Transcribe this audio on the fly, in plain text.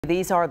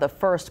These are the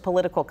first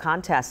political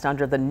contests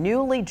under the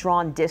newly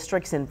drawn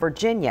districts in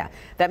Virginia.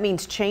 That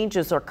means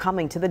changes are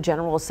coming to the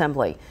General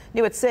Assembly.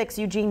 New at 6,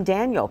 Eugene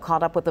Daniel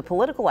caught up with a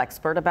political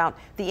expert about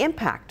the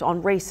impact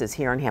on races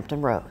here in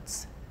Hampton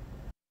Roads.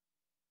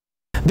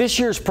 This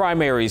year's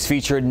primaries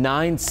featured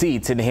 9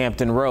 seats in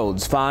Hampton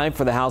Roads, 5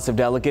 for the House of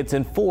Delegates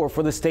and 4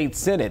 for the state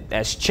Senate,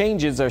 as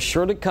changes are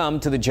sure to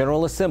come to the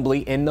General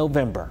Assembly in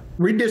November.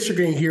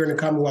 Redistricting here in the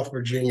Commonwealth of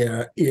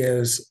Virginia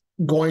is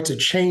going to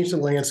change the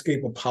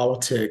landscape of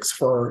politics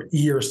for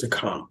years to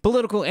come.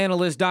 Political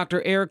analyst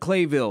Dr. Eric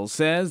Clayville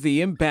says the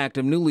impact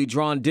of newly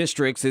drawn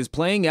districts is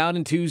playing out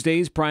in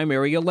Tuesday's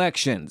primary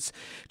elections.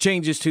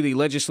 Changes to the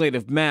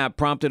legislative map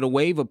prompted a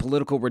wave of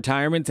political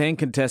retirements and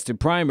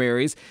contested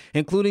primaries,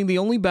 including the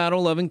only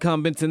battle of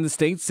incumbents in the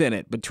state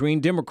Senate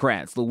between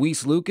Democrats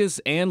Luis Lucas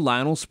and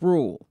Lionel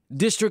Spruill.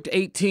 District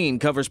 18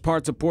 covers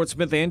parts of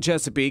Portsmouth and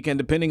Chesapeake, and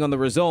depending on the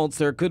results,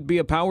 there could be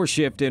a power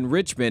shift in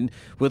Richmond,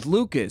 with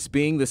Lucas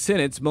being the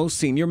Senate's most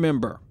senior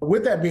member.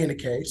 With that being the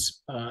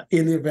case,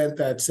 in the event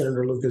that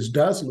Senator Lucas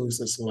does lose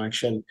this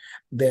election,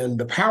 then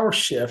the power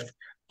shift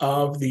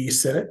of the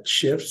Senate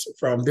shifts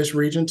from this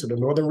region to the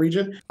northern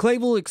region.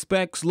 Clayville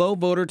expects low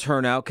voter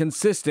turnout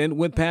consistent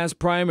with past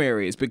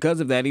primaries. Because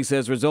of that, he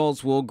says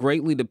results will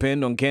greatly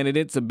depend on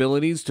candidates'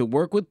 abilities to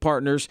work with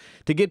partners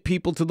to get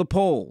people to the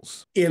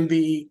polls. In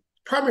the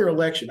primary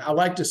election, I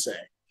like to say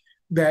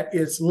that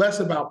it's less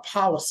about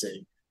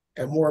policy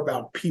and more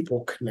about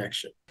people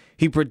connection.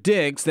 He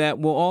predicts that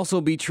will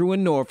also be true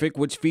in Norfolk,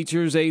 which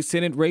features a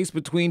Senate race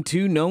between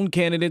 2 known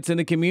candidates in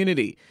the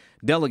community,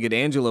 Delegate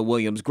Angela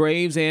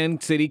Williams-Graves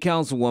and City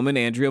Councilwoman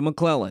Andrea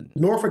McClellan.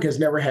 Norfolk has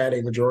never had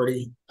a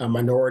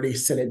minority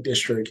Senate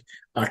district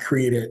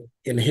created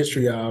in the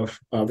history of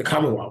the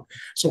Commonwealth.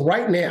 So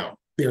right now,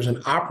 there's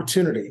an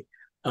opportunity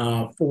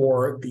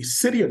for the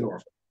city of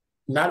Norfolk,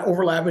 not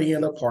overlapping in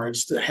the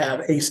parts, to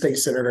have a state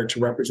senator to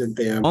represent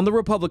them. On the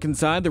Republican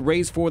side, the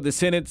race for the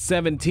Senate's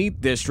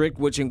 17th district,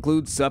 which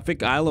includes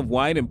Suffolk, Isle of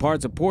Wight, and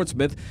parts of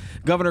Portsmouth,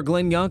 Governor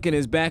Glenn Youngkin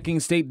is backing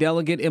state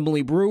delegate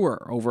Emily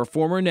Brewer over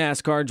former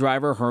NASCAR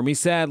driver Hermie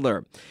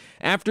Sadler.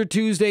 After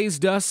Tuesday's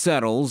dust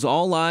settles,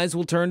 all eyes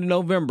will turn to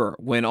November,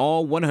 when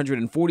all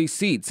 140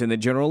 seats in the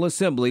General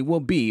Assembly will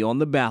be on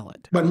the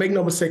ballot. But make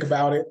no mistake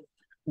about it,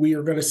 we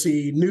are going to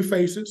see new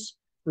faces.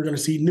 We're going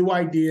to see new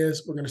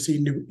ideas. We're going to see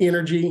new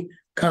energy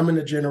come in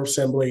the General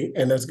Assembly,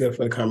 and that's good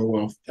for the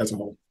Commonwealth as a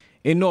whole.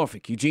 In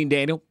Norfolk, Eugene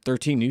Daniel,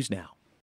 13 News Now.